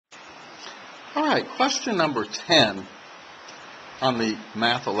All right, question number 10 on the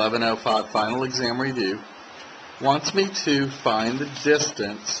Math 1105 Final Exam Review wants me to find the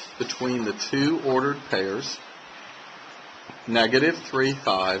distance between the two ordered pairs, -3,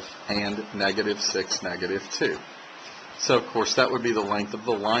 5, and -6, -2. So, of course, that would be the length of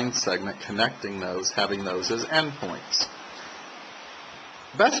the line segment connecting those, having those as endpoints.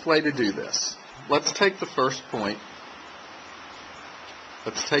 Best way to do this, let's take the first point.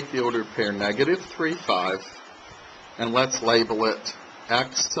 Let's take the ordered pair -3, 5, and let's label it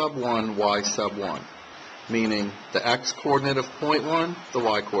x sub 1, y sub 1, meaning the x coordinate of point 1, the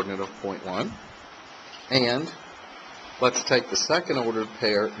y coordinate of point 1. And let's take the second ordered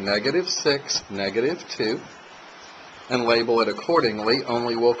pair -6, -2, and label it accordingly,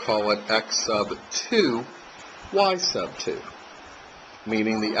 only we'll call it x sub 2, y sub 2,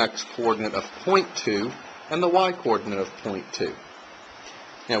 meaning the x coordinate of point 2 and the y coordinate of point 2.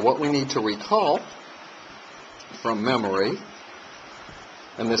 Now, what we need to recall from memory,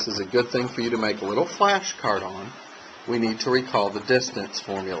 and this is a good thing for you to make a little flashcard on, we need to recall the distance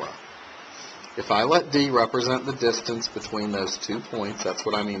formula. If I let D represent the distance between those 2 points, that's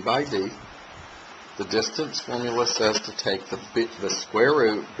what I mean by D, the distance formula says to take the square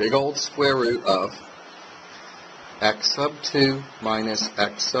root, big old square root of x sub 2 minus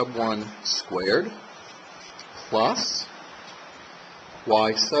x sub 1 squared plus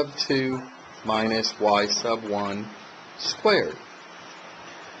y sub 2 minus y sub 1 squared.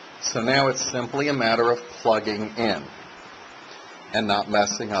 So now it's simply a matter of plugging in and not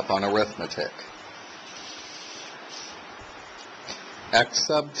messing up on arithmetic. X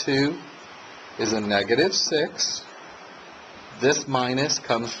sub 2 is a -6. This minus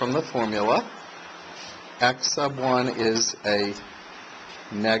comes from the formula. X sub 1 is a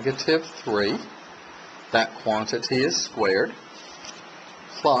 -3. That quantity is squared.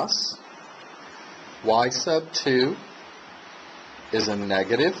 Plus y sub 2 is a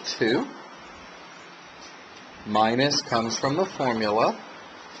 -2. Minus comes from the formula,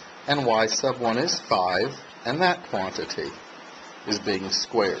 and y sub 1 is 5, and that quantity is being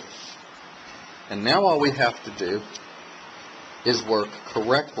squared. And now all we have to do is work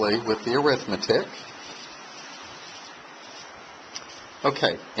correctly with the arithmetic.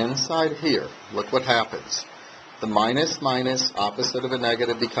 Okay, inside here, look what happens. The minus opposite of a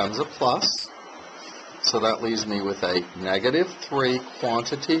negative becomes a plus. So that leaves me with a -3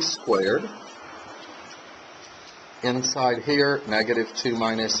 quantity squared. Inside here, -2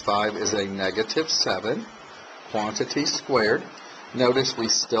 minus 5 is a -7 quantity squared. Notice we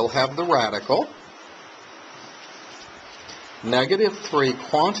still have the radical. -3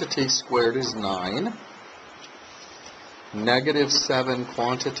 quantity squared is 9. -7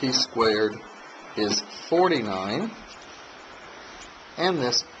 quantity squared is 49. And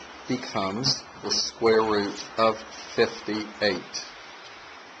this becomes the square root of 58.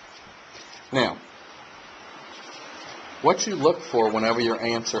 Now, what you look for whenever your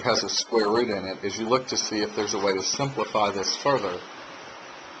answer has a square root in it is you look to see if there's a way to simplify this further.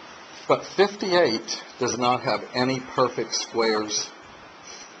 But 58 does not have any perfect squares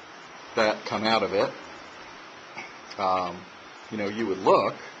that come out of it. You would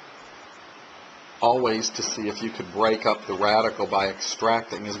look always to see if you could break up the radical by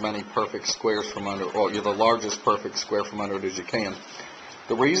extracting as many perfect squares from under, or the largest perfect square from under it as you can.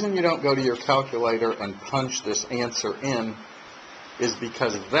 The reason you don't go to your calculator and punch this answer in is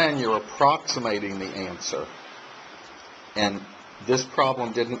because then you're approximating the answer. And this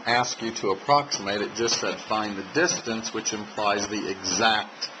problem didn't ask you to approximate, it just said find the distance, which implies the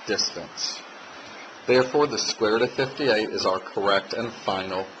exact distance. Therefore, the square root of 58 is our correct and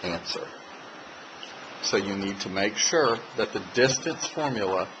final answer. So you need to make sure that the distance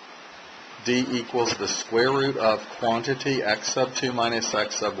formula, D equals the square root of quantity x sub 2 minus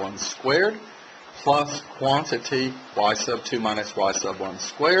x sub 1 squared plus quantity y sub 2 minus y sub 1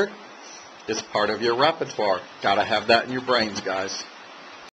 squared, is part of your repertoire. Got to have that in your brains, guys.